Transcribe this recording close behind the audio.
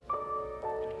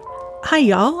Hi,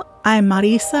 y'all. I'm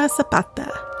Marisa Zapata,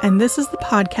 and this is the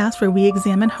podcast where we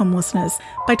examine homelessness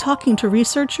by talking to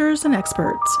researchers and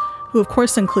experts, who of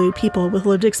course include people with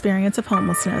lived experience of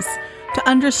homelessness, to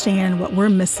understand what we're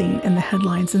missing in the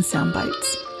headlines and sound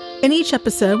bites. In each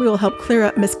episode, we will help clear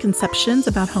up misconceptions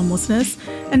about homelessness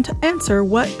and to answer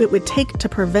what it would take to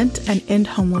prevent and end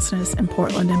homelessness in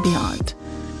Portland and beyond.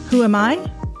 Who am I?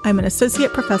 I'm an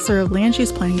associate professor of land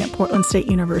use planning at Portland State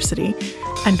University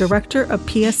and director of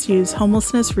PSU's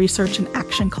Homelessness Research and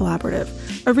Action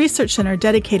Collaborative, a research center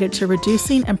dedicated to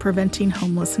reducing and preventing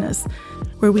homelessness,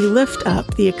 where we lift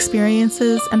up the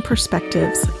experiences and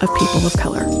perspectives of people of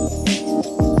color.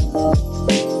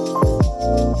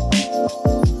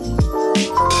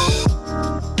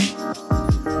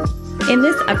 In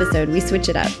this episode, we switch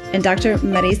it up, and Dr.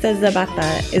 Marisa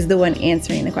Zapata is the one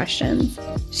answering the questions.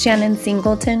 Shannon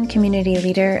Singleton, community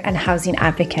leader and housing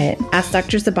advocate, asked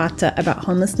Dr. Zapata about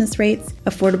homelessness rates,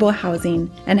 affordable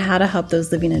housing, and how to help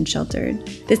those living unsheltered.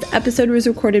 This episode was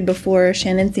recorded before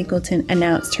Shannon Singleton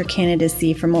announced her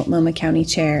candidacy for Multnomah County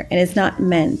Chair and is not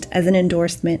meant as an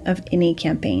endorsement of any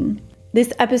campaign.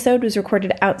 This episode was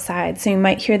recorded outside, so you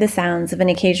might hear the sounds of an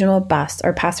occasional bus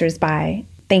or passersby.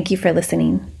 Thank you for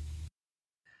listening.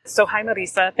 So hi,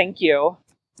 Marisa. Thank you.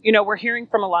 You know, we're hearing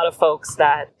from a lot of folks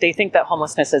that they think that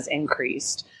homelessness has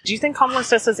increased. Do you think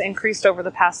homelessness has increased over the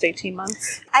past 18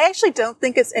 months? I actually don't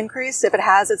think it's increased. If it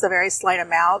has, it's a very slight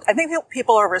amount. I think what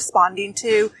people are responding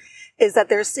to is that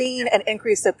they're seeing an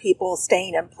increase of people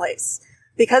staying in place.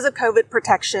 Because of COVID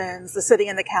protections, the city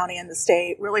and the county and the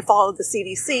state really followed the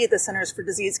CDC, the Centers for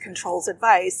Disease Control's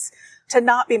advice, to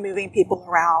not be moving people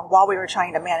around while we were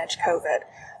trying to manage COVID.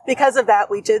 Because of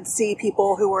that, we did see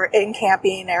people who were in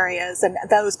camping areas and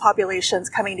those populations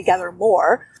coming together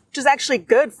more, which is actually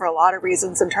good for a lot of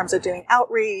reasons in terms of doing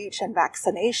outreach and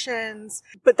vaccinations.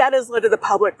 But that has led to the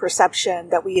public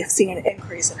perception that we have seen an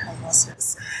increase in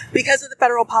homelessness. Because of the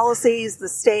federal policies, the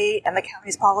state and the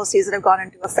county's policies that have gone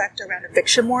into effect around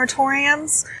eviction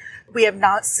moratoriums, we have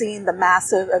not seen the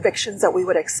massive evictions that we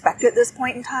would expect at this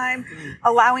point in time,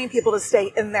 allowing people to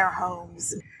stay in their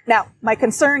homes. Now, my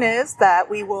concern is that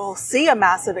we will see a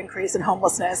massive increase in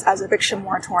homelessness as eviction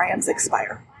moratoriums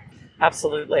expire.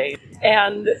 Absolutely.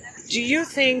 And do you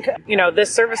think,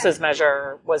 this services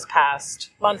measure was passed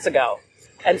months ago?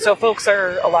 And so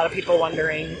a lot of people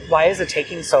wondering, why is it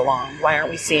taking so long? Why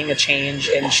aren't we seeing a change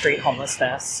in street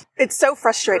homelessness? It's so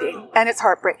frustrating and it's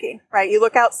heartbreaking, right? You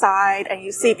look outside and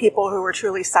you see people who are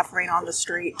truly suffering on the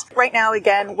street. Right now,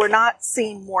 again, we're not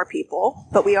seeing more people,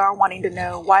 but we are wanting to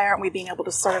know, why aren't we being able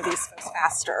to serve these folks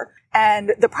faster?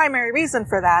 And the primary reason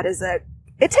for that is that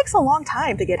it takes a long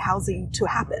time to get housing to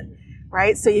happen.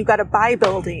 Right? So you've got to buy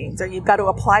buildings, or you've got to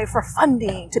apply for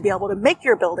funding to be able to make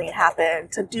your building happen,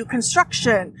 to do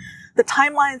construction. The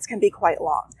timelines can be quite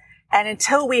long. And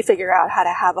until we figure out how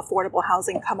to have affordable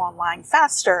housing come online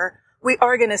faster, we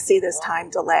are going to see this time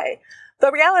delay.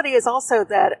 The reality is also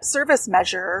that service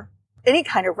measure, any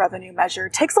kind of revenue measure,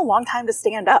 takes a long time to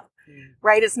stand up.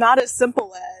 Right? It's not as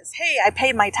simple as, hey, I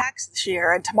paid my tax this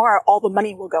year and tomorrow all the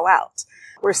money will go out.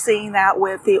 We're seeing that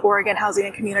with the Oregon Housing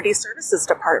and Community Services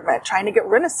Department trying to get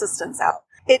rent assistance out.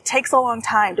 It takes a long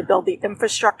time to build the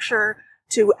infrastructure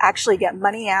to actually get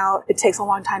money out. It takes a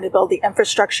long time to build the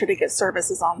infrastructure to get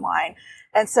services online.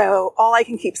 And so all I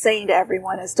can keep saying to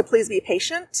everyone is to please be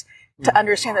patient, to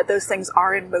understand that those things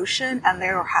are in motion and they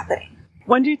are happening.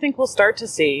 When do you think we'll start to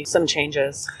see some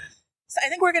changes? So I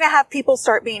think we're going to have people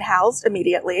start being housed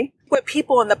immediately. What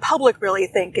people in the public really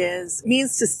think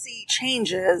means to see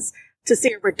changes, to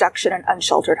see a reduction in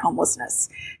unsheltered homelessness.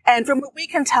 And from what we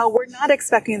can tell, we're not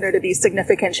expecting there to be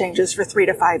significant changes for 3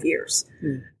 to 5 years.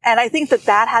 And I think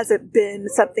that hasn't been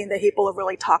something that people have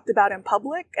really talked about in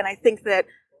public. And I think that,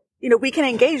 we can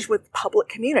engage with public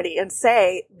community and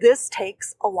say, this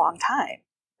takes a long time.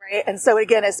 Right? And so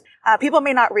again, as people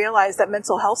may not realize that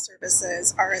mental health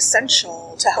services are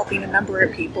essential to helping a number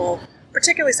of people,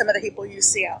 particularly some of the people you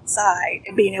see outside,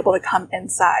 and being able to come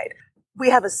inside.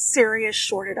 We have a serious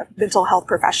shortage of mental health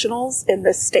professionals in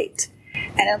this state.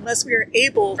 And unless we are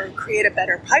able to create a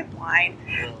better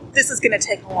pipeline, this is going to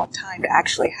take a long time to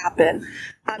actually happen.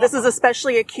 This is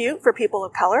especially acute for people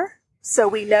of color. So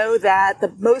we know that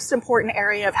the most important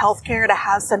area of healthcare to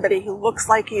have somebody who looks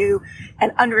like you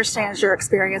and understands your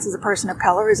experience as a person of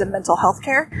color is in mental health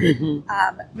care.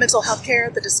 Mental health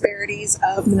care, the disparities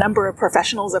of the number of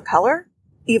professionals of color,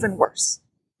 even worse.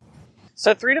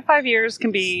 So 3 to 5 years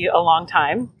can be a long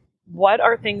time. What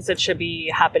are things that should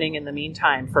be happening in the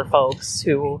meantime for folks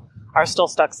who are still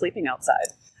stuck sleeping outside?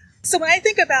 So when I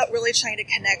think about really trying to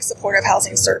connect supportive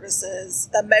housing services,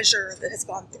 the measure that has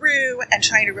gone through, and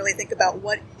trying to really think about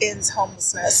what ends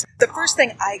homelessness, the first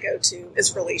thing I go to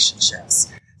is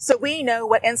relationships. So we know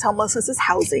what ends homelessness is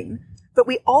housing, but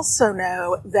we also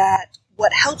know that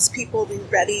what helps people be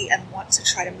ready and want to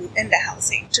try to move into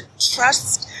housing, to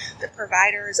trust the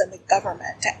providers and the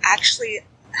government to actually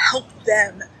help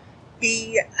them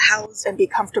be housed and be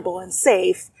comfortable and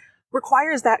safe,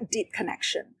 requires that deep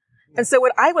connection. And so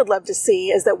what I would love to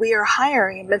see is that we are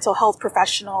hiring mental health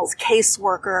professionals,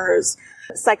 caseworkers,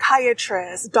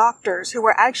 psychiatrists, doctors who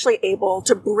are actually able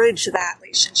to bridge that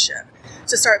relationship,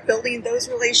 to start building those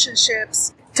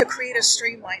relationships, to create a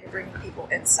streamline of bringing people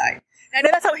inside. And I know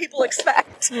that's how people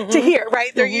expect to hear,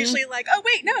 right? They're usually like, oh,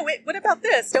 wait, what about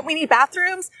this? Don't we need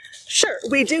bathrooms? Sure,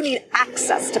 we do need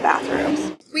access to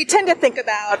bathrooms. We tend to think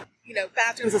about,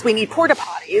 bathrooms as we need porta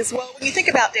potties. Well, when you think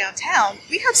about downtown,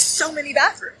 we have so many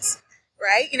bathrooms,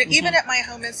 right? Even at my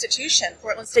home institution,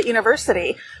 Portland State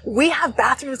University, we have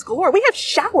bathrooms galore. We have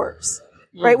showers,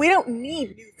 right? We don't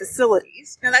need new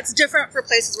facilities. Now, that's different for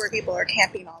places where people are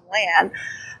camping on land.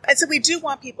 And so we do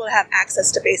want people to have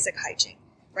access to basic hygiene,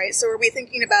 right? So are we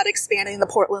thinking about expanding the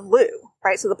Portland Loo,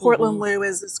 right? So the Portland Loo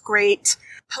is this great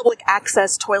public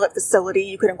access toilet facility.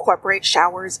 You could incorporate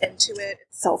showers into it,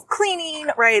 self-cleaning,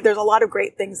 right? There's a lot of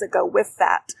great things that go with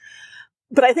that.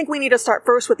 But I think we need to start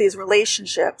first with these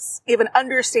relationships, even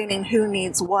understanding who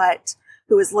needs what,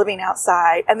 who is living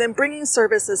outside, and then bringing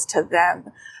services to them.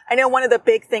 I know one of the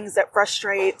big things that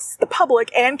frustrates the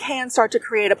public and can start to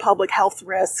create a public health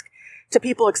risk to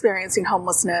people experiencing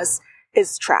homelessness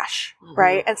is trash,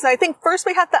 right? And so I think first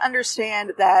we have to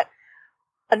understand that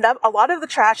a lot of the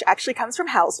trash actually comes from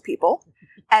housed people.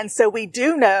 And so we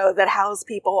do know that housed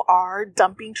people are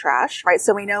dumping trash, right?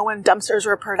 So we know when dumpsters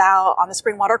were put out on the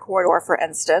Springwater Corridor, for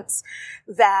instance,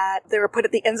 that they were put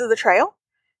at the ends of the trail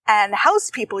and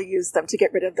housed people use them to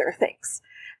get rid of their things.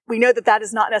 We know that that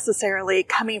is not necessarily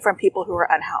coming from people who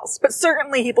are unhoused, but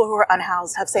certainly people who are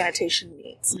unhoused have sanitation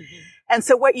needs. And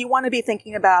so what you want to be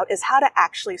thinking about is how to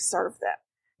actually serve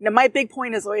them. My big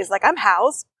point is always like, I'm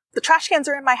housed. The trash cans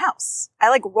are in my house. I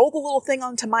roll the little thing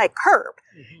onto my curb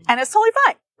and it's totally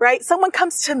fine, right? Someone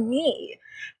comes to me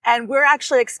and we're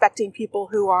actually expecting people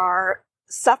who are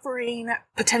suffering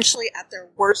potentially at their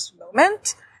worst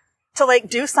moment to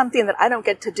do something that I don't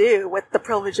get to do with the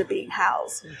privilege of being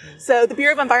housed. So the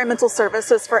Bureau of Environmental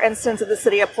Services, for instance, of the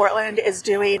city of Portland is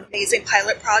doing an amazing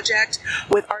pilot project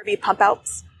with RV pump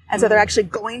outs. And so they're actually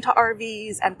going to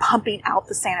RVs and pumping out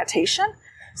the sanitation.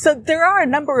 So there are a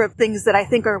number of things that I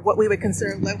think are what we would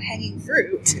consider low-hanging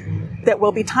fruit that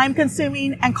will be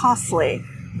time-consuming and costly,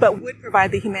 but would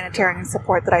provide the humanitarian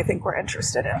support that I think we're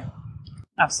interested in.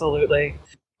 Absolutely.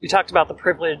 You talked about the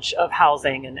privilege of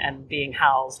housing and being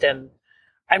housed, and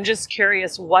I'm just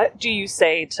curious, what do you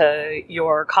say to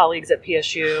your colleagues at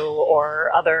PSU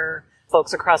or other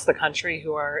folks across the country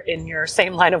who are in your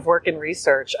same line of work and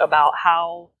research about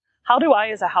how do I,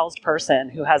 as a housed person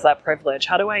who has that privilege,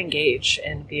 how do I engage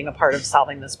in being a part of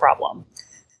solving this problem?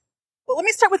 Well, let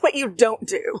me start with what you don't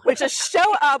do, which is show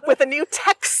up with a new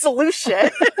tech solution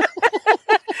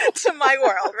to my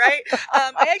world, right?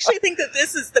 I actually think that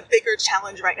this is the bigger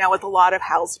challenge right now with a lot of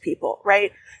housed people,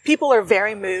 right? People are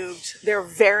very moved. They're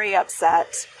very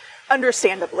upset,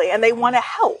 understandably, and they want to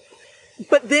help.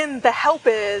 But then the help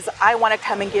is, I want to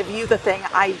come and give you the thing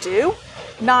I do,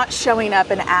 not showing up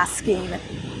and asking,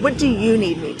 what do you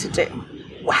need me to do?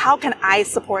 How can I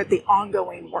support the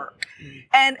ongoing work?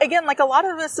 And again, a lot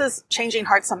of this is changing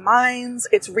hearts and minds.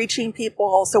 It's reaching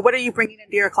people. So what are you bringing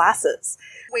into your classes?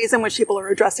 Ways in which people are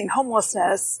addressing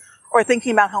homelessness or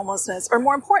thinking about homelessness, or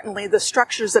more importantly, the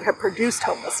structures that have produced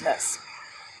homelessness.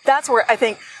 That's where I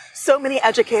think so many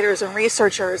educators and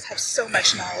researchers have so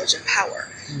much knowledge and power,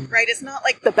 right? It's not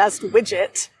like the best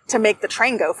widget to make the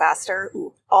train go faster.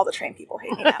 Ooh, all the train people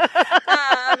hate me now.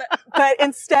 But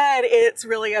instead, it's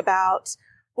really about,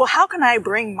 well, how can I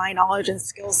bring my knowledge and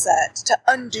skill set to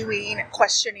undoing,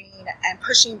 questioning, and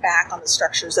pushing back on the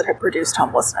structures that have produced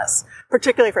homelessness,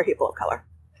 particularly for people of color?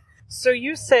 So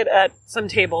you sit at some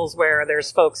tables where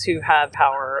there's folks who have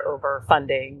power over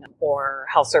funding or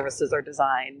how services are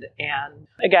designed. And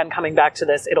again, coming back to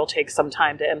this, it'll take some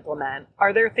time to implement.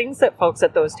 Are there things that folks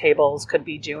at those tables could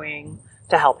be doing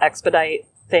to help expedite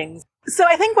things? So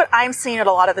I think what I'm seeing at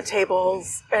a lot of the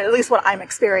tables, or at least what I'm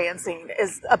experiencing,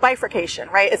 is a bifurcation,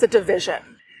 right? It's a division.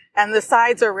 And the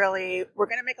sides are really, we're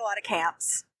going to make a lot of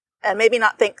camps and maybe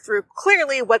not think through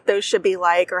clearly what those should be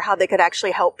like or how they could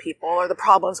actually help people or the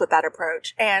problems with that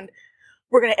approach. And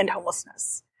we're going to end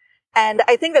homelessness. And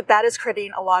I think that that is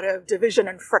creating a lot of division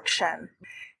and friction.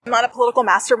 I'm not a political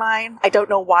mastermind. I don't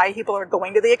know why people are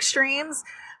going to the extremes,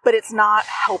 but it's not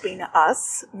helping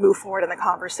us move forward in the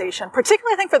conversation,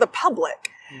 particularly I think for the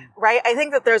public, right? I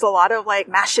think that there's a lot of like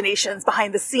machinations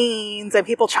behind the scenes and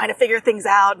people trying to figure things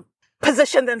out,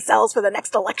 position themselves for the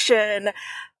next election.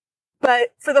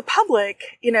 But for the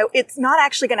public, it's not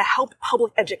actually going to help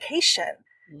public education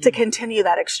to continue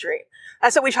that extreme.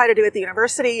 That's what we try to do at the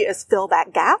university, is fill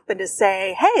that gap and to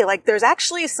say, hey, like there's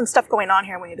actually some stuff going on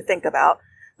here we need to think about.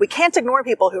 We can't ignore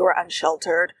people who are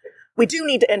unsheltered. We do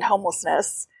need to end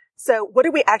homelessness. So what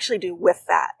do we actually do with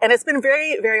that? And it's been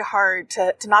very, very hard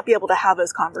to not be able to have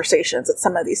those conversations at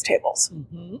some of these tables.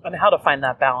 Mm-hmm. And how to find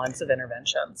that balance of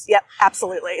interventions. Yep,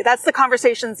 absolutely. That's the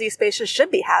conversations these spaces should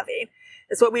be having.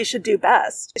 It's what we should do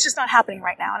best. It's just not happening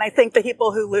right now. And I think the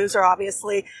people who lose are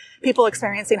obviously people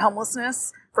experiencing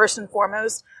homelessness, first and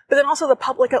foremost, but then also the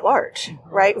public at large,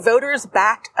 right? Voters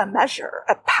backed a measure,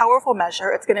 a powerful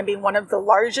measure. It's going to be one of the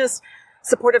largest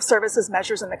supportive services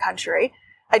measures in the country.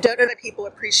 I don't know that people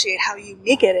appreciate how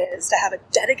unique it is to have a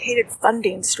dedicated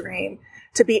funding stream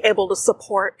to be able to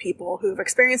support people who are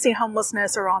experiencing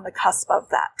homelessness or on the cusp of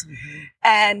that. Mm-hmm.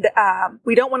 And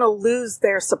we don't want to lose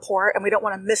their support, and we don't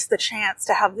want to miss the chance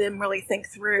to have them really think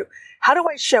through, how do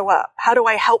I show up? How do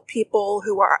I help people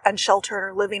who are unsheltered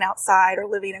or living outside or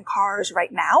living in cars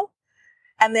right now?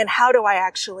 And then how do I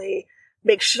actually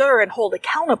make sure and hold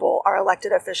accountable our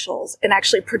elected officials in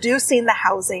actually producing the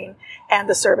housing and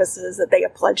the services that they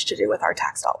have pledged to do with our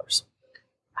tax dollars?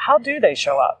 How do they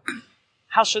show up?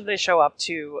 How should they show up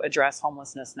to address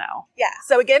homelessness now? Yeah.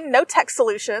 So again, no tech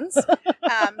solutions.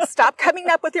 Stop coming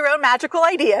up with your own magical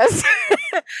ideas.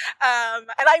 And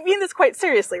I mean this quite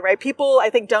seriously, right? People, I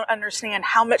think, don't understand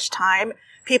how much time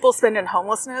people spend in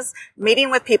homelessness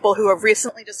meeting with people who have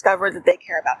recently discovered that they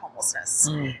care about homelessness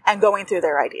and going through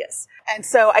their ideas. And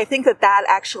so I think that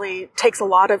actually takes a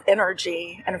lot of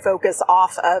energy and focus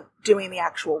off of doing the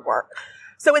actual work.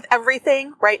 So with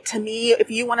everything, right, to me,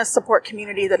 if you want to support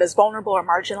community that is vulnerable or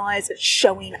marginalized, it's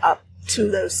showing up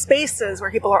to those spaces where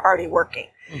people are already working.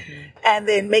 Mm-hmm. And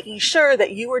then making sure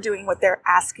that you are doing what they're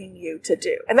asking you to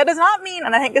do. And that does not mean,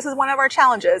 and I think this is one of our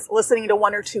challenges, listening to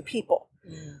one or two people,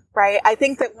 right? I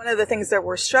think that one of the things that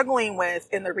we're struggling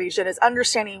with in the region is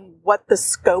understanding what the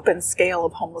scope and scale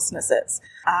of homelessness is.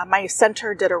 My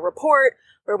center did a report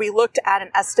where we looked at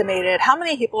and estimated how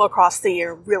many people across the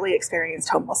year really experienced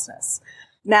homelessness.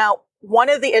 Now, one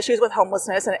of the issues with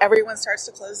homelessness, and everyone starts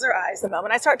to close their eyes the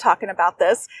moment I start talking about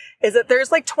this, is that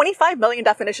there's like 25 million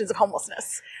definitions of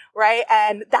homelessness, right?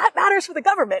 And that matters for the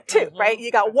government too, right?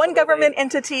 You got one government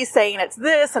entity saying it's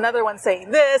this, another one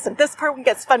saying this, and this person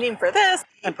gets funding for this.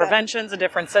 And prevention's a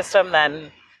different system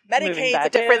than Medicaid's a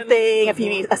different thing. If you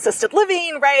need assisted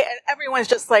living, right? And everyone's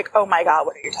just like, oh my God,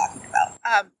 what are you talking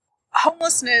about?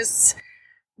 Homelessness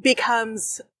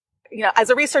becomes, as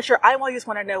a researcher, I always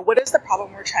want to know, what is the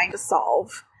problem we're trying to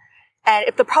solve? And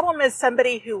if the problem is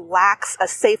somebody who lacks a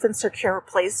safe and secure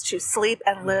place to sleep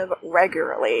and live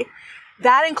regularly,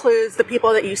 that includes the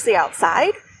people that you see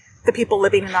outside, the people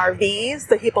living in RVs,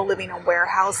 the people living in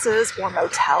warehouses or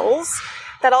motels.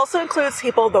 That also includes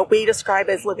people that we describe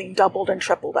as living doubled and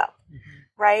tripled up,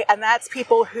 right? And that's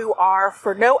people who are,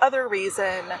 for no other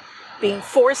reason, being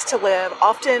forced to live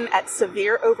often at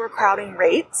severe overcrowding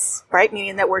rates, right?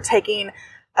 Meaning that we're taking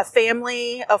a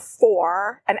family of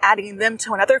 4 and adding them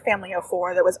to another family of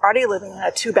 4 that was already living in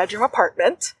a 2-bedroom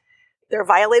apartment. They're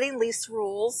violating lease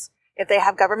rules. If they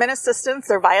have government assistance,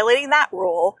 they're violating that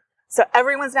rule. So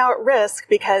everyone's now at risk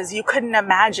because you couldn't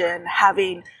imagine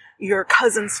having your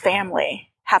cousin's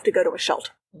family have to go to a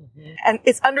shelter. Mm-hmm. And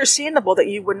it's understandable that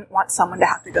you wouldn't want someone to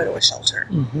have to go to a shelter.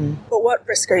 Mm-hmm. But what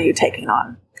risk are you taking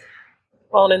on?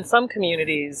 Well, and in some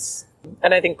communities,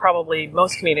 and I think probably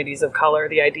most communities of color,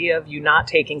 the idea of you not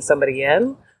taking somebody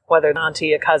in, whether an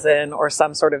auntie, a cousin, or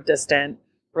some sort of distant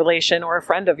relation or a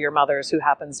friend of your mother's who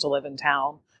happens to live in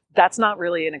town, that's not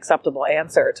really an acceptable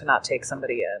answer to not take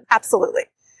somebody in. Absolutely.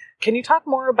 Can you talk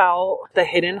more about the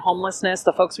hidden homelessness,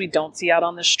 the folks we don't see out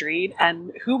on the street,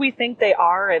 and who we think they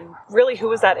are, and really who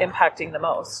is that impacting the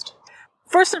most?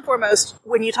 First and foremost,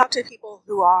 when you talk to people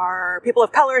who are people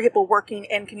of color, people working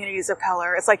in communities of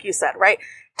color, it's like you said, right?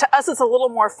 To us, it's a little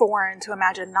more foreign to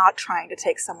imagine not trying to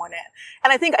take someone in.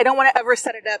 And I think I don't want to ever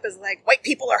set it up as like white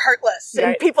people are heartless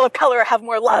and people of color have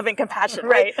more love and compassion,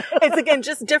 right? It's again,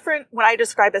 just different, what I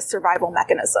describe as survival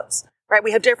mechanisms, right?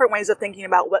 We have different ways of thinking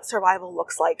about what survival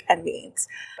looks like and means.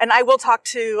 And I will talk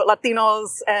to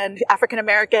Latinos and African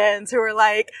Americans who are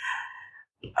like,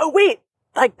 oh, wait.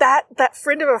 Like that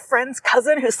friend of a friend's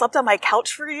cousin who slept on my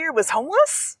couch for a year was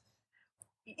homeless?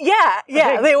 Yeah,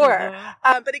 they were.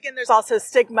 But again, there's also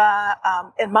stigma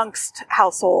amongst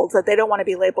households that they don't want to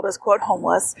be labeled as, quote,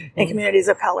 homeless in communities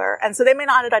of color. And so they may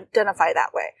not identify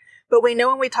that way. But we know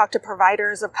when we talk to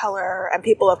providers of color and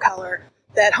people of color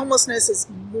that homelessness is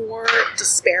more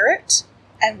disparate,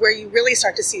 and where you really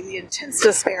start to see the intense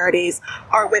disparities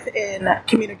are within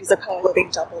communities of color living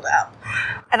doubled up.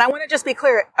 And I want to just be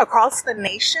clear, across the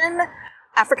nation,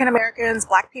 African Americans,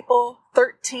 Black people,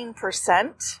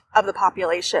 13% of the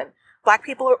population. Black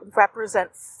people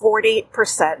represent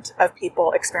 40% of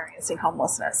people experiencing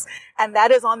homelessness. And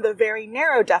that is on the very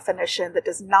narrow definition that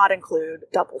does not include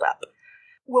doubled up.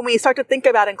 When we start to think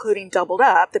about including doubled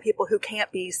up, the people who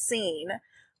can't be seen,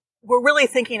 we're really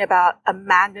thinking about a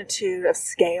magnitude of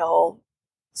scale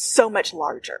so much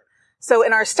larger. So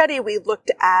in our study, we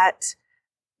looked at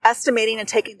estimating and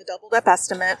taking the doubled up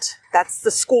estimate. That's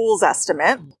the school's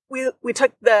estimate. We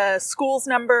took the school's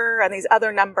number and these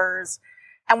other numbers.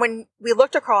 And when we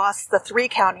looked across the 3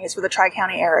 counties for the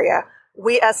Tri-County area,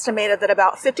 we estimated that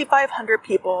about 5,500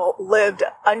 people lived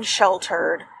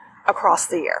unsheltered across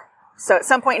the year. So at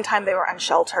some point in time, they were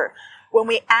unsheltered. When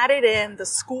we added in the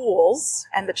schools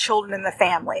and the children and the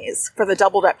families for the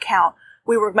doubled up count,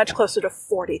 we were much closer to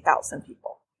 40,000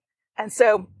 people. And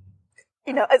so,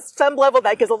 at some level,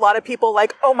 that gives a lot of people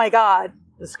like, oh my God.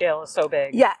 The scale is so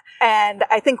big. Yeah. And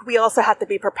I think we also have to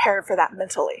be prepared for that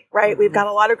mentally, right? We've got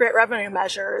a lot of great revenue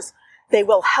measures. They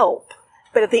will help.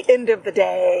 But at the end of the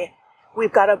day,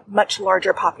 we've got a much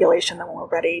larger population than we're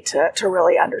ready to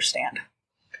really understand.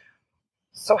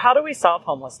 So how do we solve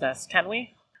homelessness? Can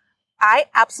we? I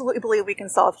absolutely believe we can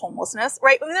solve homelessness,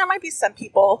 right? I mean, there might be some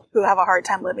people who have a hard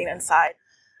time living inside.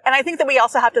 And I think that we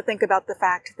also have to think about the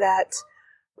fact that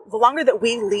the longer that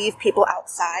we leave people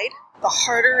outside, the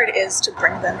harder it is to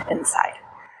bring them inside.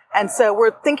 And so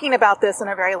we're thinking about this in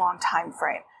a very long time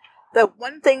frame. The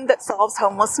one thing that solves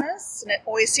homelessness, and it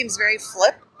always seems very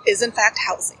flip, is in fact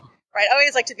housing. Right? I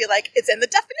always like to be like, it's in the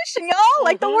definition, y'all,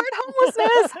 like the word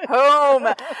homelessness,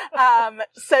 home.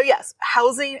 So yes,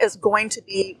 housing is going to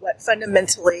be what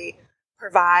fundamentally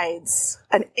provides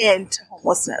an end to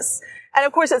homelessness. And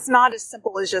of course, it's not as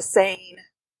simple as just saying,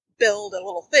 build a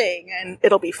little thing and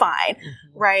it'll be fine,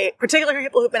 right? Particularly for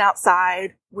people who've been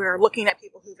outside, we're looking at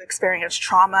people who've experienced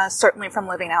trauma, certainly from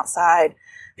living outside,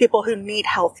 people who need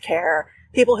health care,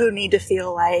 people who need to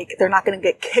feel like they're not going to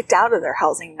get kicked out of their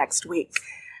housing next week.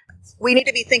 We need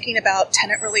to be thinking about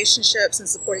tenant relationships and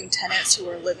supporting tenants who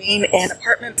are living in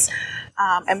apartments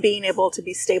and being able to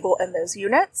be stable in those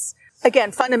units.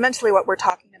 Again, fundamentally what we're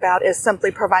talking about is simply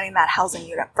providing that housing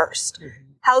unit first.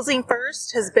 Housing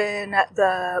first has been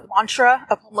the mantra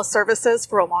of homeless services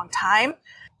for a long time.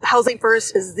 Housing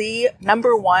first is the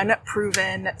number one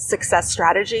proven success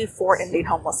strategy for ending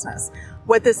homelessness.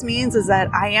 What this means is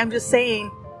that I am just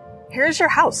saying, here's your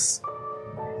house.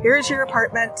 Here's your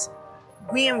apartment.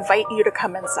 We invite you to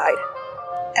come inside,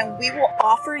 and we will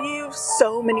offer you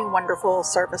so many wonderful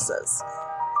services,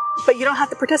 but you don't have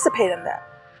to participate in them.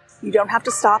 You don't have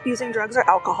to stop using drugs or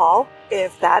alcohol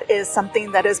if that is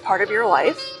something that is part of your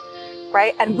life,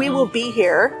 right? And we will be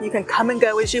here. You can come and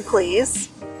go as you please,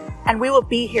 and we will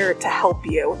be here to help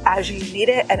you as you need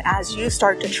it and as you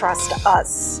start to trust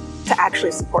us to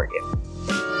actually support you.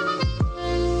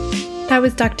 That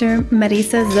was Dr.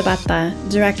 Marisa Zapata,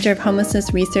 Director of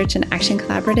Homelessness Research and Action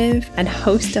Collaborative and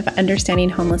host of Understanding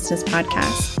Homelessness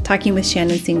podcast, talking with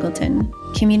Shannon Singleton,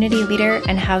 community leader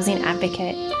and housing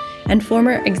advocate, and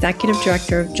former executive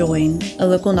director of Join, a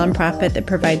local nonprofit that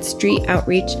provides street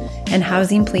outreach and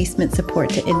housing placement support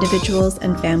to individuals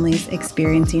and families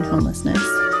experiencing homelessness.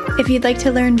 If you'd like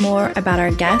to learn more about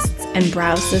our guests and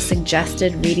browse the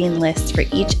suggested reading list for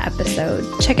each episode,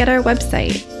 check out our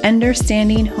website,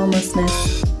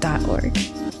 understandinghomelessness.org.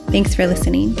 Thanks for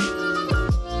listening.